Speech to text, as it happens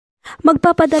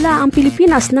Magpapadala ang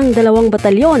Pilipinas ng 2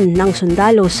 batalyon ng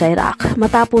sundalo sa Iraq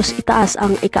matapos itaas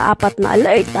ang ika-4 na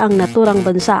alert ang naturang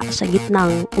bansa sa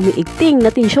gitnang umiigting na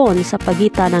tensyon sa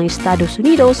pagitan ng Estados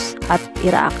Unidos at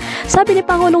Iraq. Sabi ni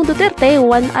Pangulong Duterte,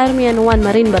 1 Army and 1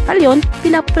 Marine Battalion,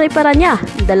 pinaprepara niya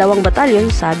 2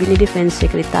 batalyon, sabi ni Defense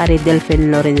Secretary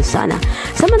Delfin Lorenzana.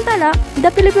 Samantala,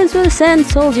 the Philippines will send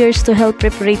soldiers to help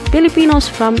prepare Filipinos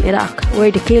from Iraq,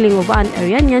 where the killing of an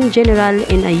Iranian general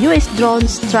in a US drone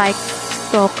strike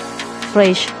stroke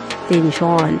fresh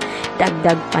tension.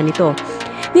 Dagdag pa nito.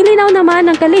 Nilinaw naman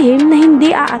ng kalihim na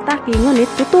hindi aatake, ngunit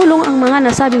tutulong ang mga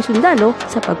nasabing sundalo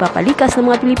sa pagpapalikas ng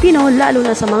mga Pilipino, lalo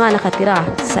na sa mga nakatira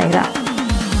sa Iraq.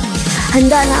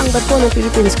 Handa na ang bato ng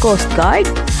Philippines Coast Guard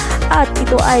at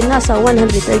ito ay nasa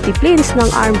 130 planes ng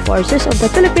Armed Forces of the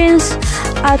Philippines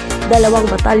at 2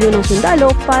 batalyon ng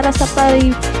sundalo para sa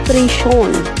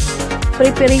preparation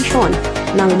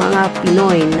ng mga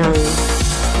Pinoy ng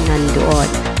nandoon.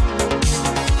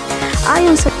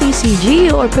 Ayon sa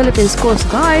PCG or Philippines Coast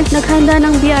Guard, naghanda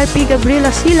ng BRP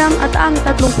Gabriela Silang at ang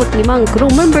 35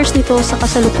 crew members nito sa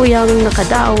kasalukuyang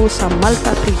nakadaong sa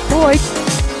Malta Port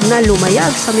na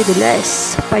lumayag sa Middle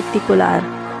East, partikular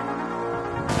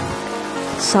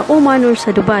sa Oman or sa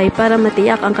Dubai, para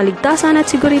matiyak ang kaligtasan at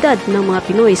seguridad ng mga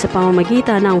Pinoy sa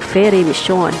pamamagitan ng ferry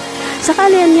mission.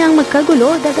 Sakali niyang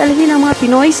magkagulo, dadalhin ang mga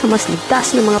Pinoy sa mas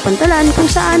ligtas na mga pantalan kung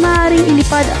saan maaaring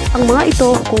ilipad ang mga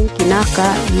ito kung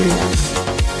kinakailangan.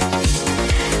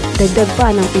 Dagdag pa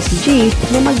ng PCG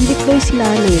na mag-deploy sila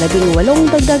ng 18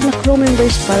 dagdag na crew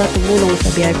members para tumulong sa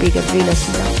BRP Gabriela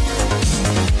Silang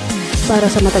para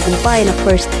sa matagumpay na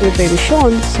first ever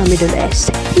mission sa Middle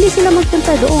East. Hindi sila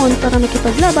magpunta doon para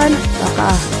makipaglaban,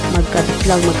 baka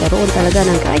magkaroon talaga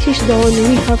ng crisis doon.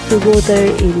 We have to go there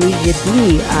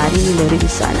immediately, ani ni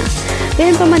Lorenzana.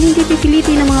 Kaya pa man hindi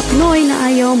pipilitin ng mga Pinoy na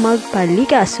ayaw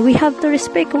magpalikas. We have to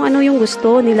respect kung ano yung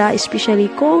gusto nila,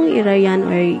 especially kung Iranian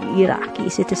or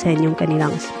Iraqi citizen yung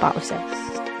kanilang spouses.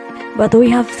 But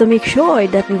we have to make sure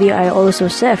that we are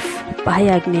also safe,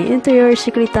 pahayag ni Interior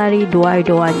Secretary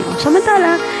Eduardo Anyo.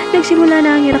 Samantala, nagsimula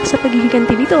na ang Iraq sa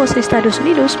paghihiganti dito sa Estados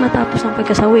Unidos matapos ang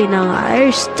pagkasawi ng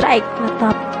airstrike na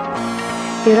top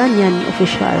Iranian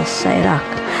officials sa Iraq.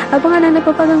 Abangan ang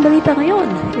nagpapagang balita ngayon,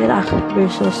 Iraq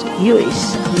versus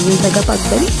US. Ang inyong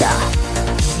tagapagbalita,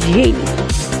 Jamie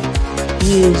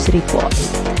News Report.